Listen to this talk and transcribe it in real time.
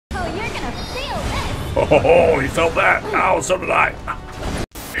Oh, he felt that. Oh, so did I.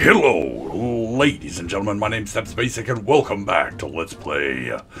 Hello, ladies and gentlemen. My name's StepsBasic, and welcome back to Let's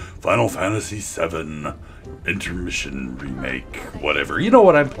Play Final Fantasy VII Intermission Remake, whatever. You know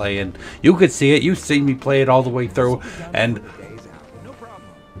what I'm playing. You could see it. You've seen me play it all the way through, and...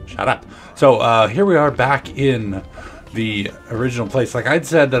 Shut up. So, here we are back in the original place. Like I'd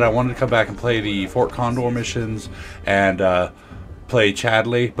said that I wanted to come back and play the Fort Condor missions, and, play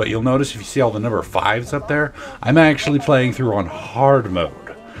Chadley, but you'll notice if you see all the number 5s up there, I'm actually playing through on hard mode.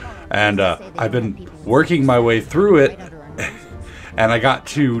 And I've been working my way through it, and I got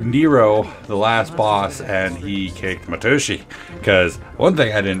to Nero, the last boss, and he kicked my tushy. Because one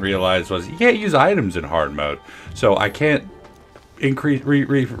thing I didn't realize was you can't use items in hard mode, so I can't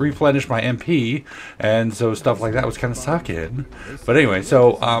replenish my MP, and so stuff like that was kind of sucking. But anyway,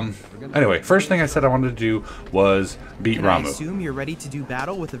 so anyway, first thing I said I wanted to do was beat Ramuh. I assume you're ready to do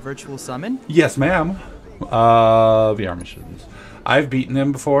battle with a virtual summon? Yes, ma'am. VR missions. I've beaten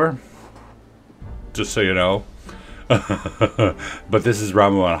him before, just so you know. But this is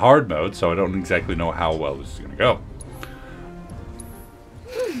Ramuh on hard mode, so I don't exactly know how well this is gonna go.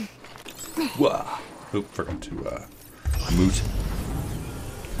 Whoa. Oop, forgot to moot.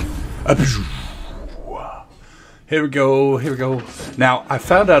 Here we go, here we go. Now, I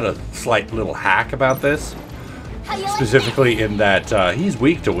found out a slight little hack about this. Specifically in that he's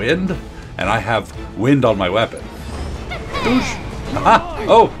weak to wind, and I have wind on my weapon. Oosh. Aha!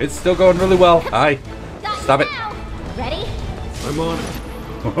 Oh, it's still going really well. Hi. Stop it. Ready? I'm on it.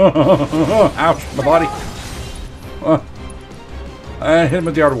 Ouch, my body. I hit him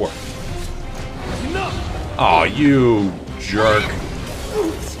with the Art of War. Oh, you jerk.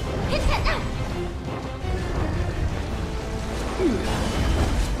 Here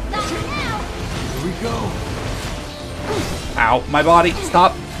we go. Ow, my body.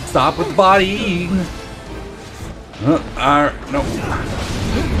 Stop. Stop with the body. No.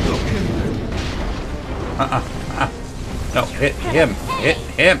 No, hit him. Hit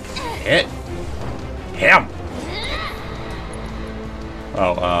him. Hit him.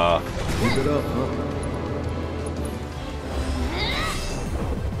 Oh, Keep it up, huh?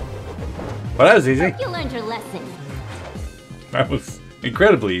 Well, that was easy. You learned your lesson. That was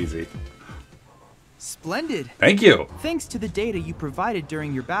incredibly easy. Splendid. Thank you. Thanks to the data you provided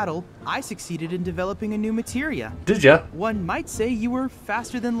during your battle, I succeeded in developing a new materia. Did ya? One might say you were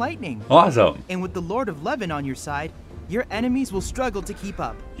faster than lightning. Awesome. And with the Lord of Levin on your side, your enemies will struggle to keep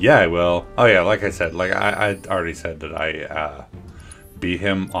up. Yeah, I will. Oh yeah, like I said, like I already said that I beat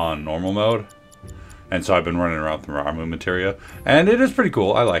him on normal mode, and so I've been running around the Ramuh materia, and it is pretty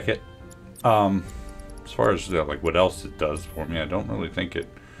cool. I like it. As far as like what else it does for me, I don't really think it.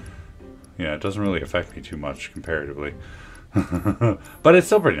 Yeah, it doesn't really affect me too much comparatively. But it's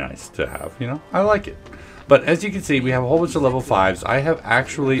still pretty nice to have, you know? I like it. But as you can see, we have a whole bunch of level 5s. I have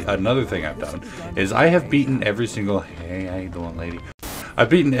actually, another thing I've done, is I have beaten every single... Hey, how you doing, lady? I've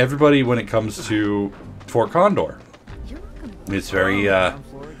beaten everybody when it comes to Fort Condor. It's very,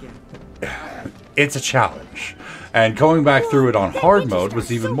 it's a challenge. And going back through it on hard mode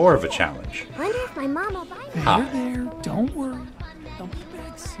was even more of a challenge. Wonder if my mom will buy me. There, don't worry. They'll be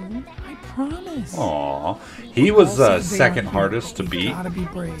back soon. I promise. Aww. He was second hardest to beat. Gotta be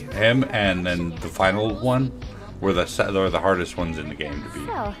brave. Him and then the final one were the hardest ones in the game to beat.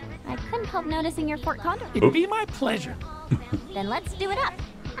 So, I couldn't help noticing your Fort Condor. It'd be my pleasure. Then let's do it up.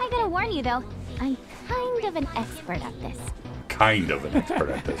 I gotta warn you though, I'm kind of an expert at this. Kind of an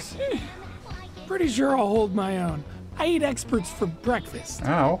expert at this. Pretty sure I'll hold my own. I eat experts for breakfast.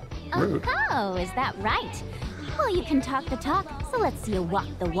 Ow. Rude. Oh, is that right? Well, you can talk the talk, so let's see you walk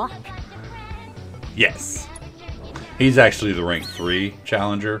the walk. Yes. He's actually the rank 3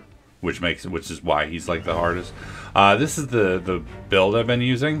 challenger, which is why he's like the hardest. This is the build I've been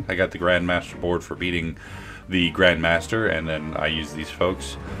using. I got the Grandmaster board for beating the Grandmaster, and then I use these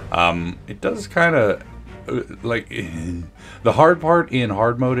folks. It does kind of like the hard part in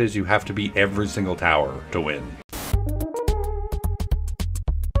hard mode is you have to beat every single tower to win.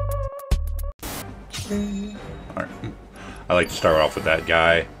 All right. I like to start off with that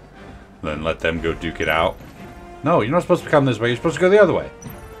guy, then let them go duke it out. No, you're not supposed to come this way. You're supposed to go the other way.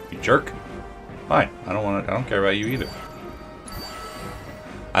 You jerk. Fine. I don't care about you either.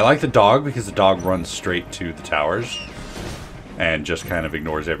 I like the dog because the dog runs straight to the towers and just kind of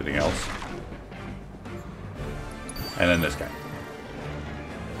ignores everything else. And then this guy.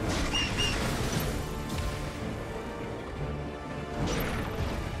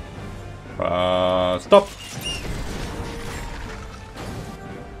 Stop.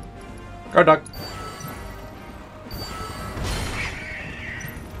 Guard dog.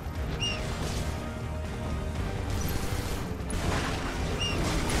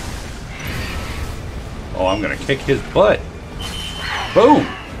 Oh, I'm gonna kick his butt. Boom!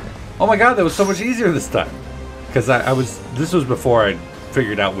 Oh my god, that was so much easier this time. Because this was before I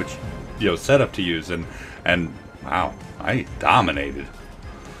figured out which, setup to use, and wow, I dominated.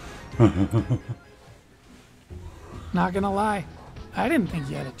 Not gonna lie, I didn't think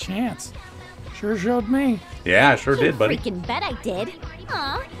you had a chance. Sure showed me. Yeah, I sure You did, buddy. freaking bet I did.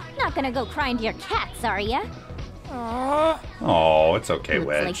 Aw, not gonna go crying to your cats, are ya? Oh, it's okay, Looks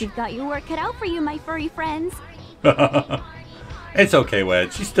Wedge. like you've got your work cut out for you, my furry friends. It's okay,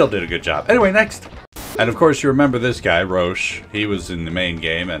 Wedge. You still did a good job. Anyway, next. And of course, you remember this guy, Roche. He was in the main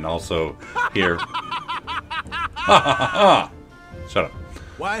game and also here. Shut up.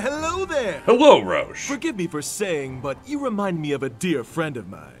 Why, hello there! Hello, Roche. Forgive me for saying, but you remind me of a dear friend of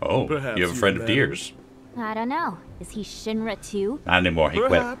mine. Oh, Perhaps you have a friend of met him. deers. I don't know. Is he Shinra too? Not anymore. He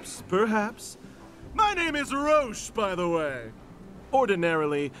quit. Perhaps. My name is Roche, by the way.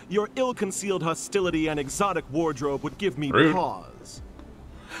 Ordinarily, your ill-concealed hostility and exotic wardrobe would give me Rude. pause.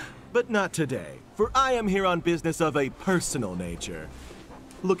 But not today, for I am here on business of a personal nature.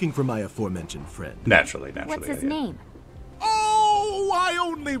 Looking for my aforementioned friend. Naturally. What's his yeah. name? Oh, I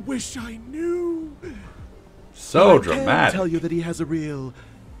only wish I knew. So I can dramatic. tell you that he has a real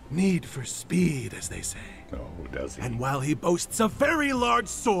need for speed, as they say. Oh, does he? And while he boasts a very large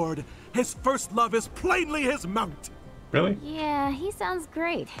sword, his first love is plainly his mount. Really? Yeah, he sounds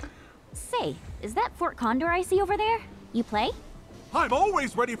great. Say, is that Fort Condor I see over there? You play? I'm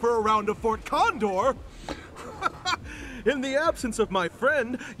always ready for a round of Fort Condor. In the absence of my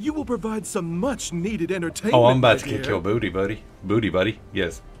friend, you will provide some much-needed entertainment. Oh, I'm about to my kick dear. your booty, buddy. Booty, buddy.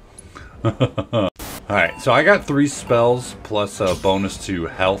 Yes. Alright, so I got 3 spells plus a bonus to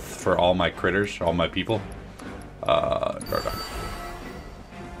health for all my critters, all my people. Gardock.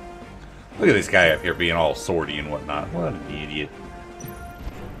 Look at this guy up here being all swordy and whatnot. What an idiot.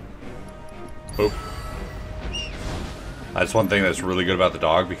 Boop. That's one thing that's really good about the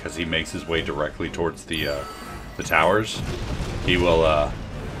dog, because he makes his way directly towards the towers. He will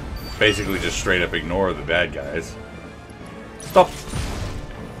basically just straight up ignore the bad guys. Stop!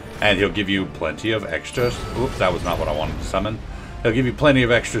 And he'll give you plenty of extra... Oops, that was not what I wanted to summon. He'll give you plenty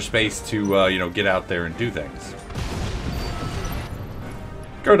of extra space to, get out there and do things.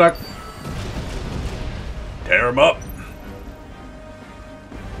 Go, Duck! Tear him up!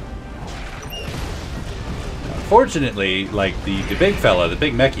 Unfortunately, like, the big fella, the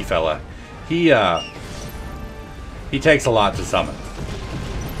big mechy fella, he takes a lot to summon.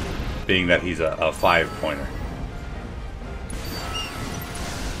 Being that he's a 5-pointer.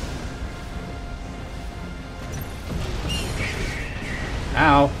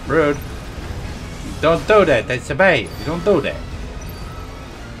 Ow, rude. Don't do that, that's a bait. You don't do that.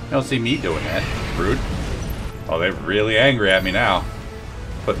 You don't see me doing that. Rude. Oh, they're really angry at me now.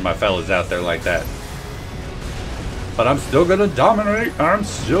 Putting my fellas out there like that. But I'm still gonna dominate. I'm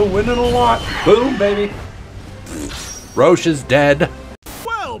still winning a lot. Boom, baby. Roche is dead.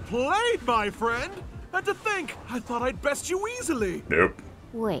 Well played, my friend. And to think, I thought I'd best you easily. Nope.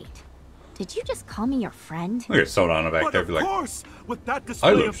 Wait, did you just call me your friend? Look at Sodana back But there. of Be like, course, with that I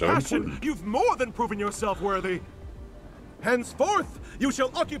display look of so passion, important. you've more than proven yourself worthy. Henceforth, you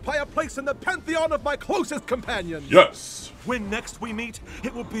shall occupy a place in the pantheon of my closest companions. yes. When next we meet,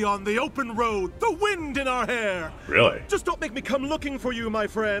 it will be on the open road, the wind in our hair. Really? Just don't make me come looking for you, my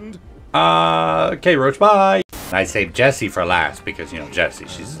friend. Okay, Roach, bye. I saved Jessie for last because, Jessie,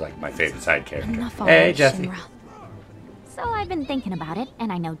 she's like my favorite side character. Enough Hey, already, Jessie. Shinra. So I've been thinking about it,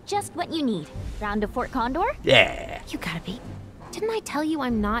 and I know just what you need. Round of Fort Condor? Yeah. You gotta be. Didn't I tell you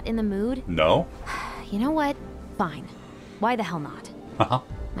I'm not in the mood? No? You know what? Fine. Why the hell not? Uh-huh.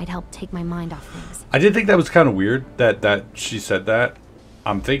 Might help take my mind off things. I did think that was kind of weird that she said that.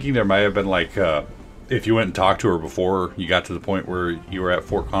 I'm thinking there might have been like, if you went and talked to her before you got to the point where you were at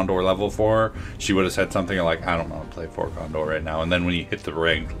Fort Condor level 4, she would have said something like, I don't want to play Fort Condor right now. And then when you hit the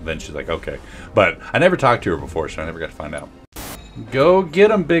ring, then she's like, okay. But I never talked to her before, so I never got to find out. Go get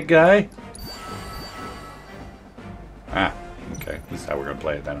him, big guy. Ah, okay. This is how we're going to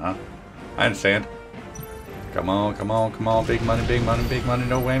play it then, huh? I understand. Come on, come on, come on. Big money, big money, big money.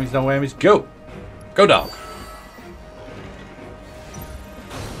 No whammies, no whammies. Go! Go, dog.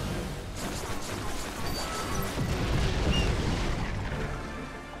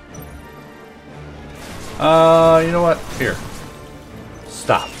 You know what? Here.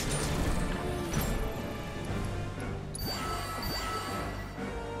 Stop.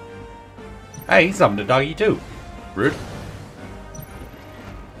 Hey, he summoned a doggy too. Rude.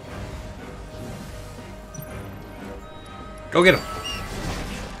 Go get him.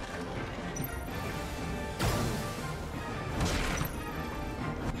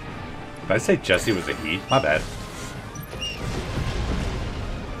 Did I say Jesse was a he? My bad.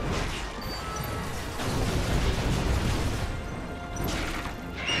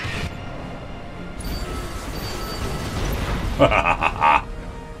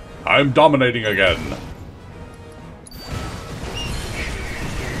 I'm dominating again.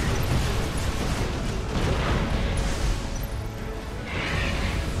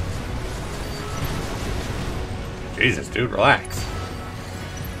 Jesus, dude, relax.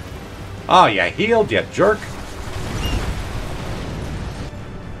 Oh, you healed, you jerk.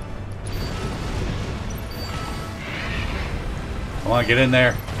 Come on, get in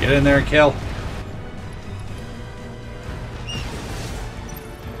there. Get in there and kill.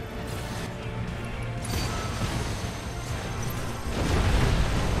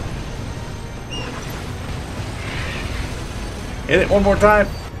 Hit it one more time.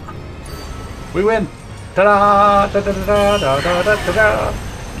 We win. Ta-da! Ta-da-da-da-da-da-da-da!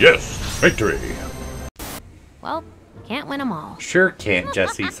 Yes! Victory! Well, can't win them all. Sure can't,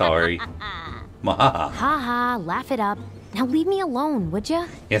 Jesse. Sorry. Maha. Ha ha, laugh it up. Now leave me alone, would ya?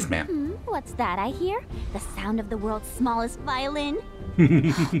 Yes, ma'am. What's that I hear? The sound of the world's smallest violin?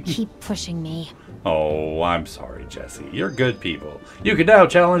 Keep pushing me. Oh, I'm sorry, Jesse. You're good people. You can now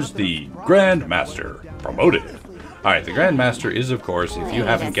challenge the Grand Master. Promoted. Alright, the Grand Master is, of course, if you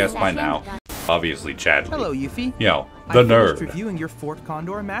haven't guessed by now, obviously Chadley. Hello, Yuffie. You know, I the finished nerd. reviewing your Fort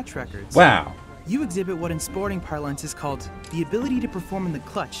Condor match records. Wow. You exhibit what in sporting parlance is called the ability to perform in the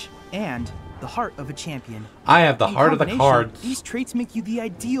clutch and the heart of a champion. I have the In heart of the combination, cards. These traits make you the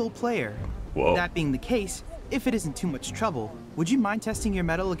ideal player. Whoa. That being the case, if it isn't too much trouble, would you mind testing your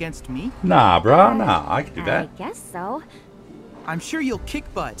mettle against me? Nah, bro. Nah, I can do I that. guess so. I'm sure you'll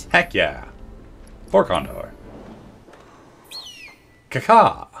kick butt. Heck yeah. For Condor.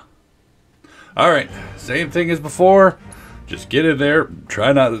 Kaka. Alright, same thing as before. Just get in there,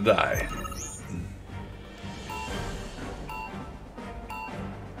 try not to die.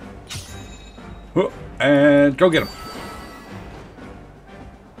 Whoop, and go get him.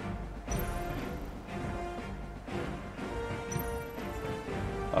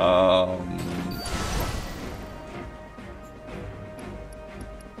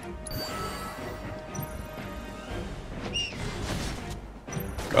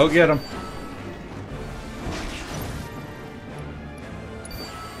 Go get him.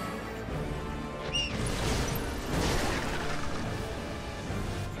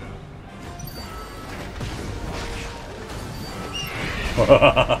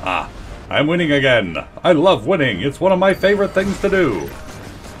 I'm winning again. I love winning. It's one of my favorite things to do.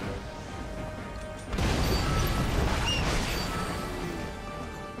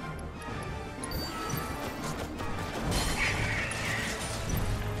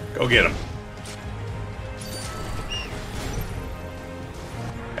 Go get him.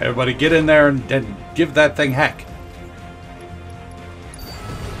 Everybody get in there and give that thing heck.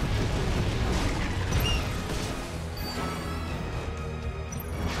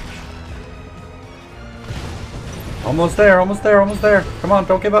 Almost there, almost there, almost there. Come on,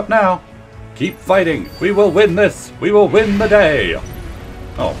 don't give up now. Keep fighting. We will win this. We will win the day.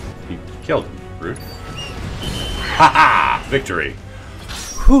 Oh, he killed him. Rude. Ha-ha! Victory.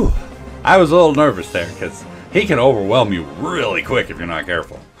 Whew. I was a little nervous there because he can overwhelm you really quick if you're not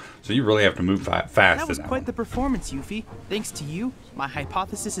careful. So you really have to move fast. That was quite the performance, Yuffie. Thanks to you, my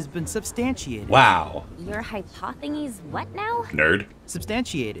hypothesis has been substantiated. Wow. Your hypothesis what now? Nerd.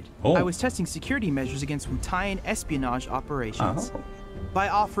 Substantiated. Oh. I was testing security measures against Wutaian espionage operations. Oh. By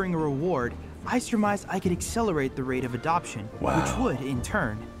offering a reward, I surmised I could accelerate the rate of adoption, Wow. which would, in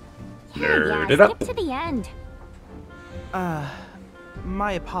turn... Nerd yeah, it up. skip to the end.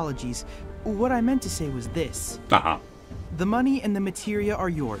 My apologies. What I meant to say was this. Uh-huh. The money and the materia are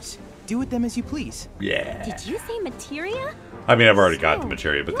yours. Do with them as you please. Yeah. Did you say materia? I mean, I've already got the So,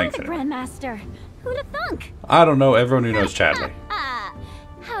 materia, but you're thanks the anyway. Grandmaster. Who'd have thunk? I don't know everyone who knows Chadley.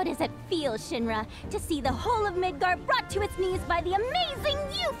 How does it feel, Shinra, to see the whole of Midgar brought to its knees by the amazing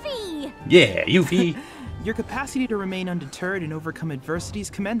Yuffie? Yeah, Yuffie. Your capacity to remain undeterred and overcome adversity is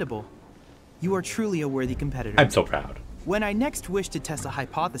commendable. You are truly a worthy competitor. I'm so proud. When I next wish to test a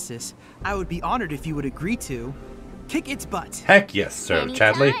hypothesis, I would be honored if you would agree to kick its butt. Heck yes, sir,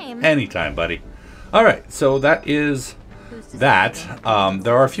 Anytime. Chadley. Anytime, buddy. All right, so that is that.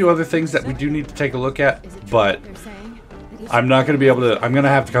 There are a few other things that we do need to take a look at, but I'm not going to be able to... I'm going to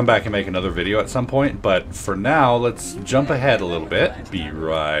have to come back and make another video at some point, but for now, let's jump ahead a little bit. Be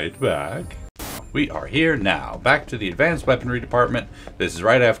right back. We are here now. Back to the Advanced Weaponry Department. This is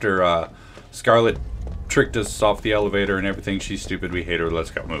right after Scarlet tricked us off the elevator and everything. She's stupid. We hate her.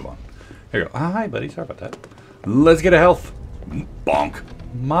 Let's go. Move on. Here you go. Hi, buddy. Sorry about that. Let's get a health. Bonk.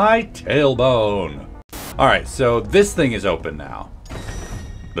 My tailbone. Alright, so this thing is open now.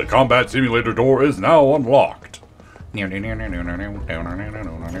 The combat simulator door is now unlocked.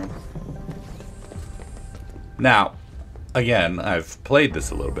 Now, again, I've played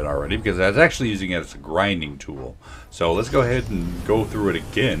this a little bit already because I was actually using it as a grinding tool. So let's go ahead and go through it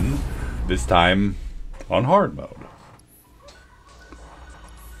again, this time on hard mode.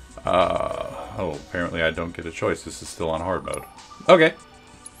 Oh, apparently I don't get a choice. This is still on hard mode. Okay.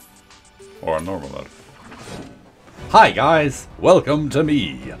 Or on normal mode. Hi guys, welcome to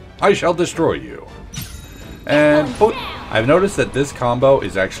me. I shall destroy you. And I've noticed that this combo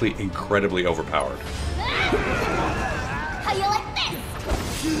is actually incredibly overpowered. How you like this?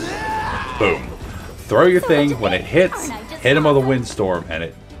 Boom. Throw your thing, when it hits, hit him with a windstorm, and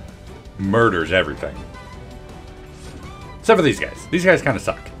it murders everything. Except for these guys. These guys kind of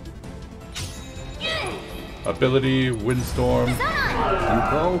suck. Ability, windstorm. You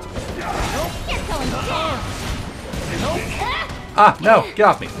called? You're going down. Ah, no, get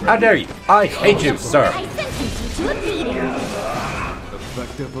off me. How dare you? I hate you, sir. I sentence you to a beating.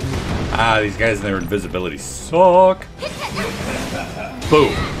 Effective immediately. Ah, these guys and their invisibility suck.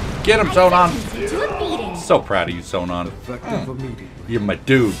 Boom. Get him, Sonon. Sentence you to a beating. So proud of you, Sonon. Effective immediately. You're my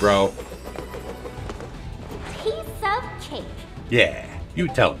dude, bro. Piece of cake. Yeah, you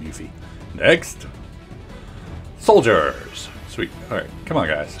tell him, Yuffie. Next. Soldiers. Sweet. Alright, come on,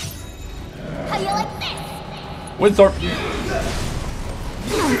 guys. How you like this? Windstorm.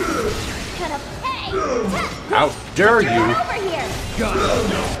 Gonna pay. How dare you? Over here.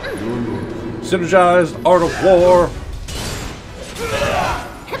 Synergized Art of War.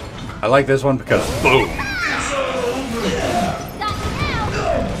 I like this one because boom.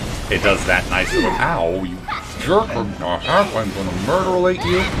 It does that nice little ow, you jerk. I'm gonna murder-relate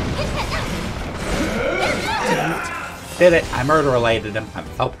you. Did it. I murder-related him. I'm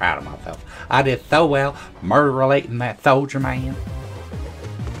so proud of myself. I did so well murder-relating that soldier man.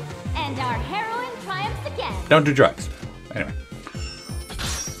 And our heroine triumphs again. Don't do drugs. Anyway.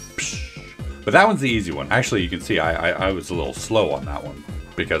 But that one's the easy one. Actually, you can see I was a little slow on that one.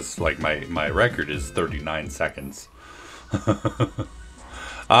 Because, like, my record is 39 seconds.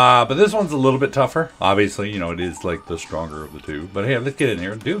 But this one's a little bit tougher. Obviously, you know, it is, like, the stronger of the two. But hey, let's get in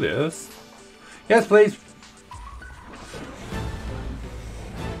here and do this. Yes, please.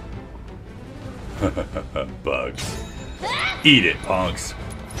 Bugs. Eat it, punks.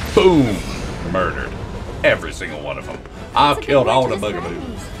 Boom. Murdered. Every single one of them. I've killed all the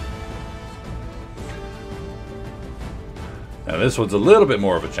bugaboos. Now this one's a little bit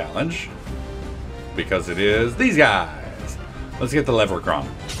more of a challenge. Because it is these guys. Let's get the Leprechaun.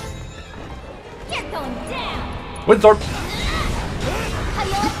 You're going down. Windstorm. How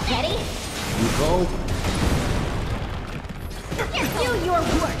you like Betty? You called? Do your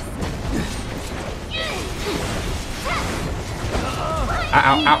worst. Ow,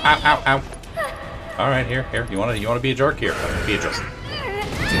 ow, ow, ow, ow, ow. All right, here. You wanna be a jerk? Here, be a jerk.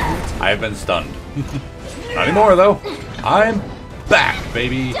 I have been stunned. Not anymore, though. I'm back,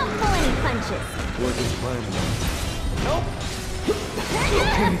 baby. Don't pull any punches. Wasn't planning.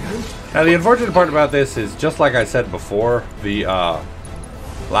 Now, the unfortunate part about this is, just like I said before, the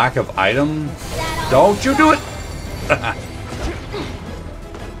lack of items. Don't you do it!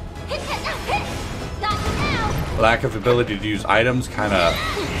 Lack of ability to use items kind of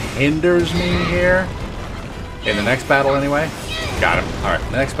hinders me here. In the next battle, anyway. Got him. Alright,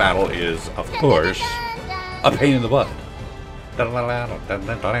 the next battle is, of course, a pain in the butt.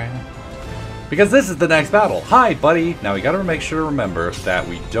 Because this is the next battle. Hi, buddy. Now, we gotta make sure to remember that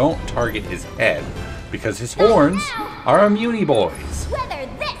we don't target his head, because his horns are immune boys. Weather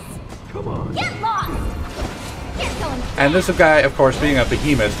this. Come on. Get lost. You're going And this guy, of course, being a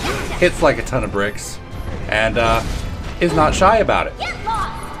behemoth, hits like a ton of bricks, and is not shy about it. Get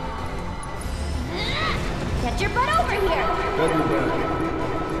lost. Get your butt over here. Better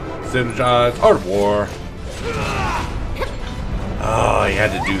back. Synergized Art of War. Oh, he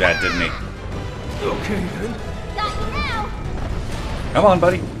had to do that, didn't he? Okay, then. Got you now. Come on,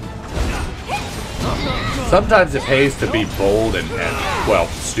 buddy. Sometimes it pays to be bold and, well,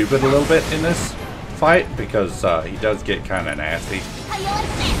 stupid a little bit in this fight, because he does get kind of nasty. How you like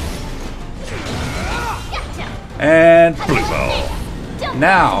this? Gotcha. And blue ball.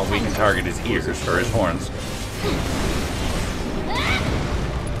 Now we can target his ears for his horns.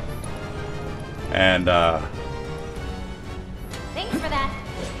 And, Thanks for that.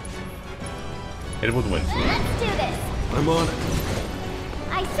 hit him with wind. Let's do this. I'm on it.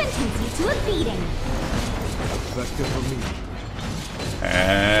 I sentence you to a beating. Effective immediately.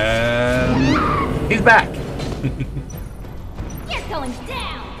 And he's back. You're going down.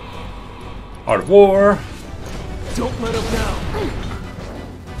 Art of War. Don't let him down.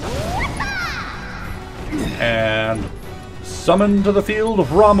 And summon to the field of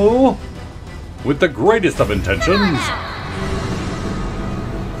Ramuh with the greatest of intentions.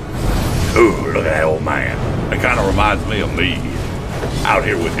 Ooh, look at that old man. It kind of reminds me of me. Out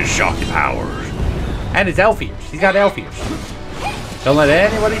here with his shocky powers. And his elf ears. He's got elf ears. Don't let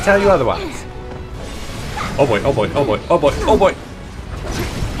anybody tell you otherwise. Oh boy, oh boy, oh boy, oh boy, oh boy.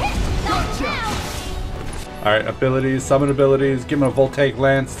 Alright, abilities, summon abilities. Give him a Voltaic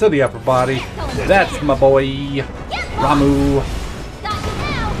Lance to the upper body. That's my boy, Ramuh.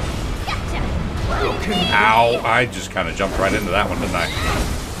 Ow, I just kind of jumped right into that one, didn't I?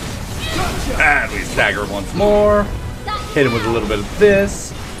 And we stagger once more. Hit him with a little bit of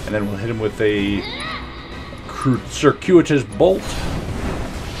this. And then we'll hit him with a circuitous bolt.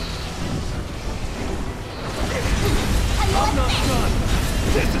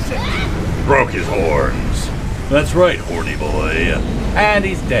 Broke his horns. That's right, horny boy. And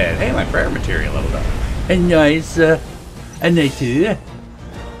he's dead. Hey, my prayer material leveled up. And nice, I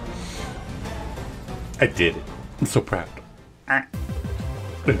did it. I'm so proud. On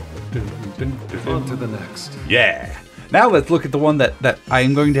to the next. Yeah. Now let's look at the one that I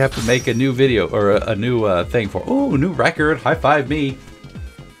am going to have to make a new video or a new thing for. Oh, new record. High five me.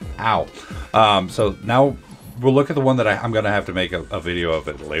 Ow. So now we'll look at the one that I'm going to have to make a video of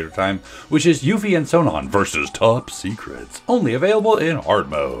at a later time, which is Yuffie and Sonon versus Top Secrets. Only available in hard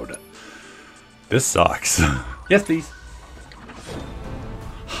mode. This sucks. Yes, please.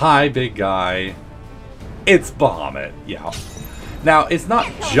 Hi, big guy. It's Bahamut. Yeah. Now, it's not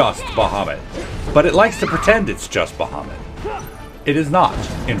just Bahamut, but it likes to pretend it's just Bahamut. It is not,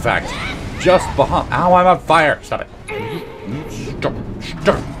 in fact, just Bahamut. Ow, I'm on fire. Stop it. Stop.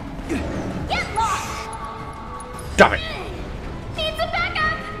 Stop. Stop it. Need some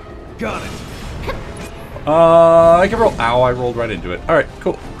backup. Got it. I can roll. Ow, I rolled right into it. All right,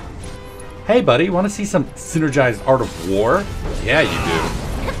 cool. Hey, buddy, want to see some synergized Art of War? Yeah, you do.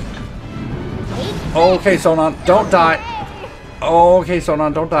 Okay, Sonon, don't die. Okay,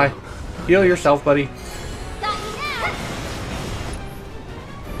 Sonon, don't die. Heal yourself, buddy.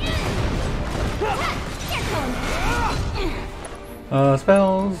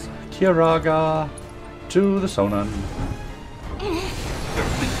 Spells. Kiraga. To the Sonon.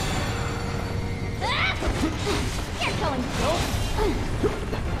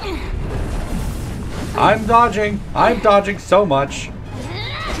 I'm dodging. I'm dodging so much.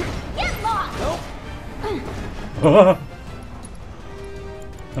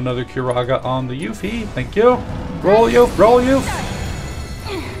 Another Kiraga on the Yuffie. Thank you. Roll you. Roll you.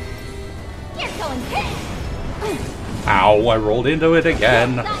 Ow, I rolled into it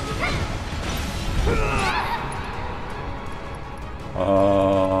again.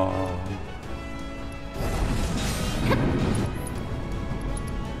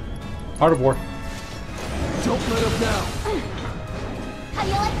 Art of War. Don't let him down. How do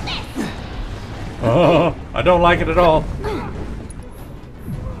you like this? I don't like it at all.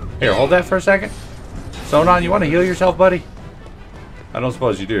 Here, hold that for a second. Sonon, you want to heal yourself, buddy? I don't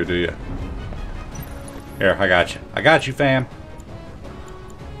suppose you do you? Here, I got you. I got you, fam.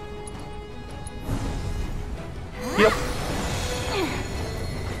 Yep.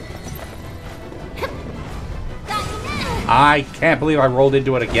 I can't believe I rolled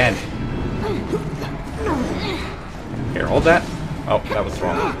into it again. Here, hold that. Oh, that was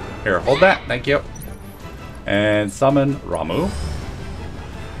wrong. Here, hold that. Thank you. And summon Ramuh.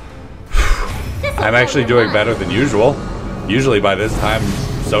 I'm actually doing better than usual. Usually by this time,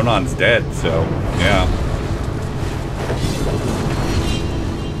 Sonon's dead, so, yeah.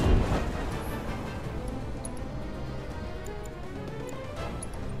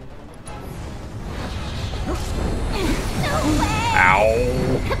 Ow.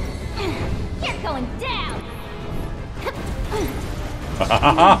 You're going down.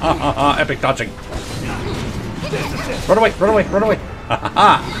 Epic dodging. Run away, run away, run away.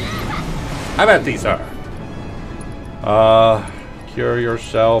 How about these, sir? Cure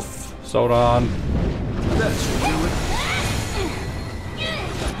yourself, Sonon. That should do it.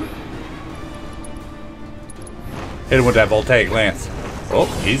 Hit him with that Voltaic Lance. Oh,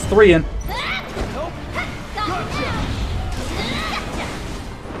 he's 3 in. Felt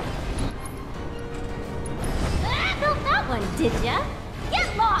that one, did ya?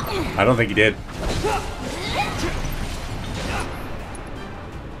 Get lost. I don't think he did.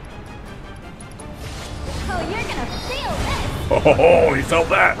 Oh, you're gonna feel this. Oh, he felt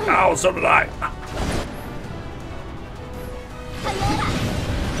that. Oh, so did I.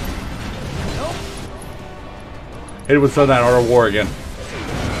 Hit it with some of that Art of War again.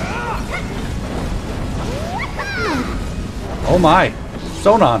 Oh my.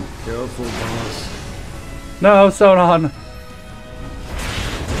 Sonon. Careful, boss. No, Sonon.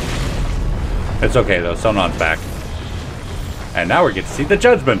 It's okay though, Sonon's back. And now we get to see the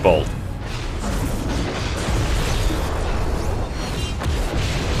Judgment Bolt.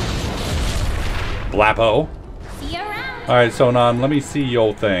 Blappo. See you around. Alright, Sonon, let me see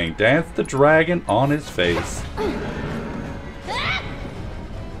your thing. Dance the dragon on his face.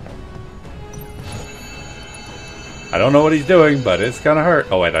 I don't know what he's doing, but it's gonna hurt.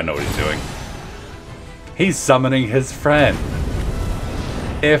 Oh wait, I know what he's doing. He's summoning his friend.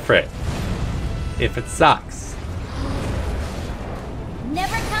 Ifrit. If it sucks.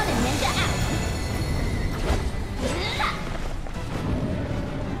 Never count a ninja out.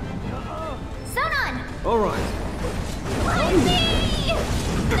 Sonon! All right.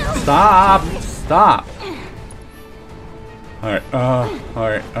 Stop! Stop! Alright,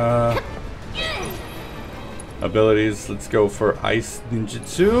 alright, abilities, let's go for Ice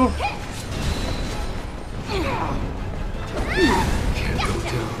Ninjutsu.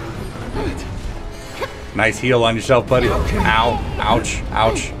 Nice heal on yourself, buddy. Ow, ouch,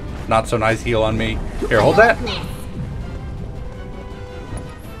 ouch. Not so nice heal on me. Here, hold that.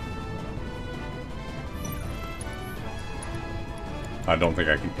 I don't think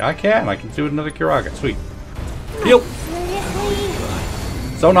I can. I can do another Kiraga. Sweet. Heal.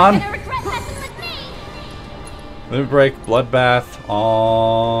 Sonon. Limit break. Bloodbath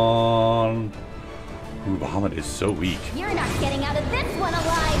on. Ooh, Bahamut is so weak. You're not getting out of this one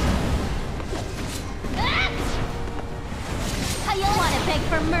alive. How you want to beg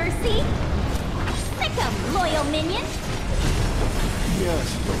for mercy? Sick 'em, loyal minion.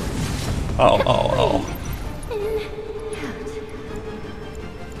 Yes. Oh, oh, oh.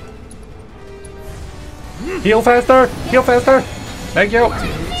 Heal faster! Heal faster! Thank you!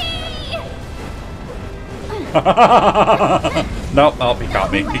 Nope, oh, he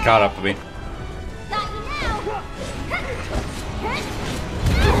caught me. He caught up to me.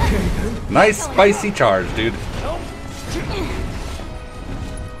 Nice spicy charge, dude.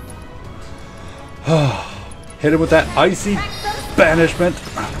 Hit him with that icy banishment.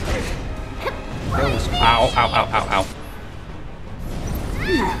 Ow, ow, ow, ow, ow.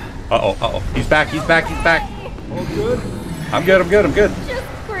 Uh-oh, uh-oh. He's back, he's back, he's back. All good? I'm good, I'm good, I'm good. Just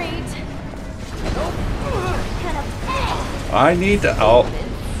great. I need to... Oh.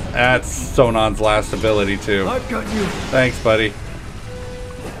 That's Sonon's last ability, too. I've got you. Thanks, buddy.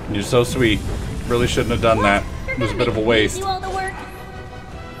 You're so sweet. Really shouldn't have done that. It was a bit of a waste. Do all the work.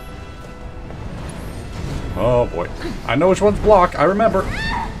 Oh, boy. I know which one's block. I remember.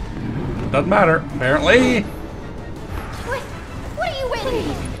 Doesn't matter, apparently. What are you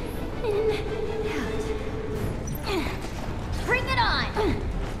waiting for? Bring it on.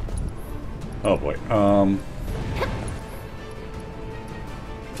 Oh, boy.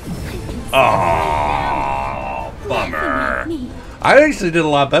 Oh, bummer. I actually did a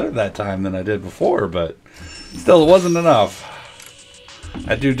lot better that time than I did before, but still, it wasn't enough.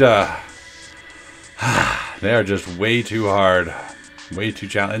 That dude, they are just way too hard. Way too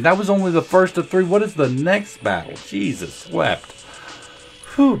challenging. And that was only the first of 3. What is the next battle? Jesus, swept.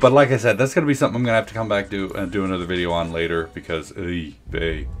 Whew. But like I said, that's going to be something I'm going to have to come back to and do another video on later because,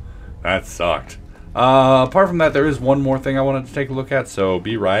 that sucked. Apart from that, there is one more thing I wanted to take a look at, so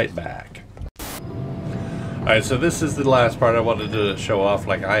be right back. Alright, so this is the last part I wanted to show off.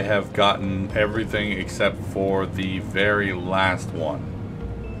 Like, I have gotten everything except for the very last one,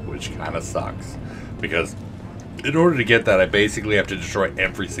 which kind of sucks. Because in order to get that, I basically have to destroy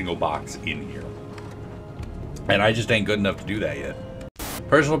every single box in here. And I just ain't good enough to do that yet.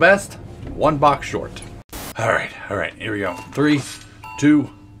 Personal best, 1 box short. Alright, here we go. 3, 2,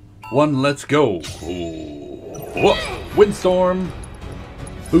 1, let's go. Whoa. Windstorm.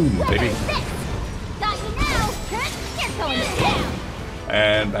 Boom, baby.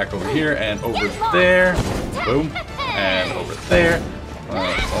 And back over here, and over there. Boom. And over there.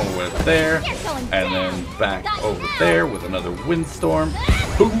 Over there. And then back over there with another windstorm.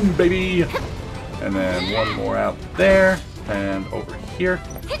 Boom, baby. And then one more out there. And over here.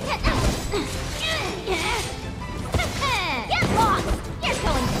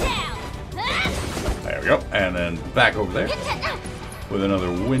 There we go. And then back over there with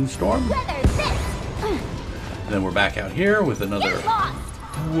another windstorm. And then we're back out here with another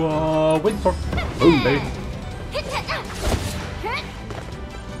windstorm. Boom, baby.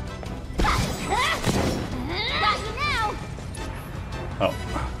 Oh.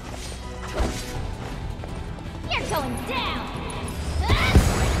 You're going down.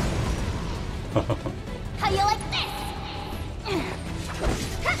 How you like this?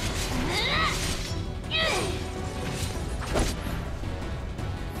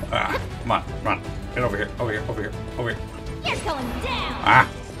 Come on, come on. Get over here, over here, over here, over here. You're going down.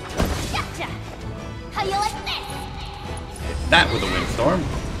 Ah! Gotcha. How you like this? Hit that with a windstorm.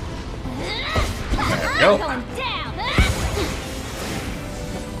 There we go. Going down.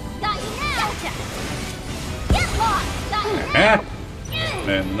 Got you now. Gotcha. Get lost. Got you now.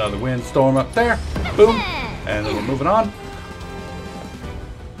 And another windstorm up there. Boom. And then we're moving on.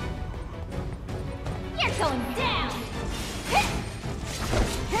 You're going down.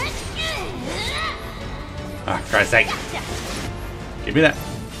 Ah, for Christ's sake. Gotcha. Give me that.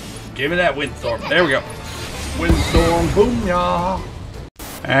 Give me that windstorm. There we go. Windstorm. Boom, y'all.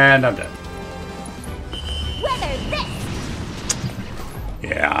 And I'm done. Weather this.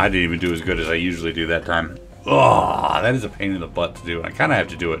 Yeah, I didn't even do as good as I usually do that time. Oh, that is a pain in the butt to do. And I kind of have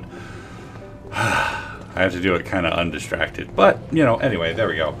to do it. I have to do it kind of undistracted. But, you know, anyway, there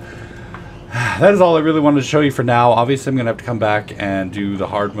we go. That is all I really wanted to show you for now. Obviously, I'm going to have to come back and do the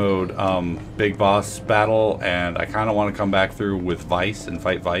hard mode big boss battle. And I kind of want to come back through with Vice and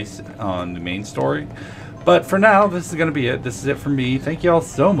fight Vice on the main story. But for now, this is going to be it. This is it for me. Thank you all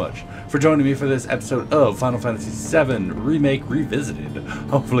so much for joining me for this episode of Final Fantasy VII Remake Revisited.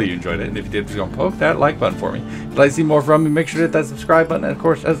 Hopefully you enjoyed it. And if you did, please go and poke that like button for me. If you'd like to see more from me, make sure to hit that subscribe button. And of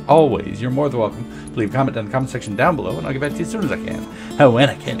course, as always, you're more than welcome to leave a comment down in the comment section down below. And I'll get back to you as soon as I can. When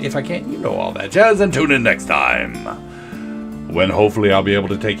I can. If I can't, you know all that jazz. And tune in next time, when hopefully I'll be able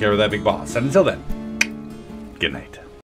to take care of that big boss. And until then, good night.